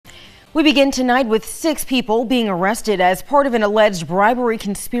We begin tonight with 6 people being arrested as part of an alleged bribery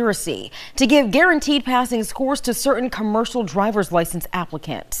conspiracy to give guaranteed passing scores to certain commercial driver's license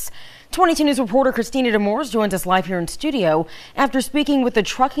applicants. 22 News reporter Christina Demores joins us live here in studio after speaking with the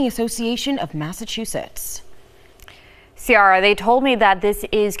Trucking Association of Massachusetts. Ciara, they told me that this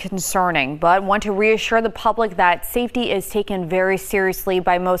is concerning, but want to reassure the public that safety is taken very seriously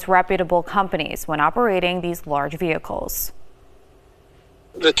by most reputable companies when operating these large vehicles.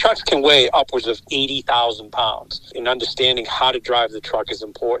 The trucks can weigh upwards of 80,000 pounds, and understanding how to drive the truck is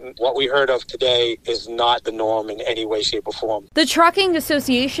important. What we heard of today is not the norm in any way, shape, or form. The Trucking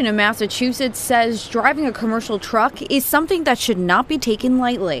Association of Massachusetts says driving a commercial truck is something that should not be taken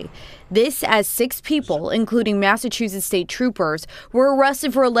lightly. This as 6 people, including Massachusetts state troopers, were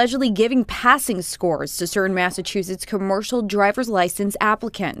arrested for allegedly giving passing scores to certain Massachusetts commercial driver's license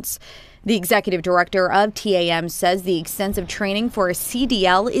applicants. The executive director of TAM says the extensive training for a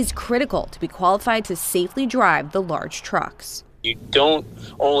CDL is critical to be qualified to safely drive the large trucks. You don't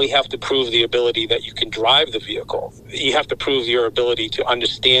only have to prove the ability that you can drive the vehicle. You have to prove your ability to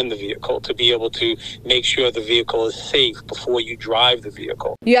understand the vehicle, to be able to make sure the vehicle is safe before you drive the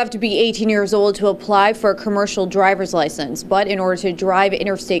vehicle. You have to be 18 years old to apply for a commercial driver's license, but in order to drive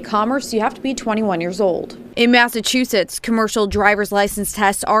interstate commerce, you have to be 21 years old. In Massachusetts, commercial driver's license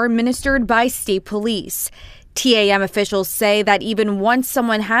tests are administered by state police. TAM officials say that even once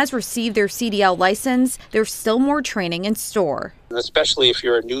someone has received their CDL license, there's still more training in store. Especially if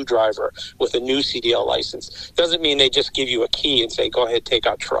you're a new driver with a new CDL license. Doesn't mean they just give you a key and say, go ahead, take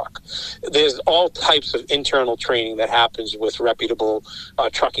our truck. There's all types of internal training that happens with reputable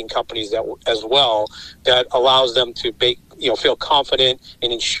trucking companies as well that allows them to feel confident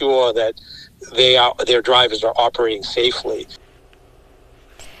and ensure that their drivers are operating safely.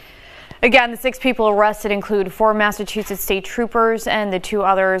 Again, the 6 people arrested include 4 Massachusetts state troopers and the 2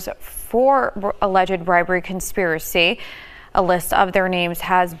 others for alleged bribery conspiracy. A list of their names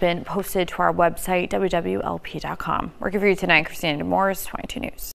has been posted to our website, wwlp.com. Working for you tonight, Christina Demores, 22 News.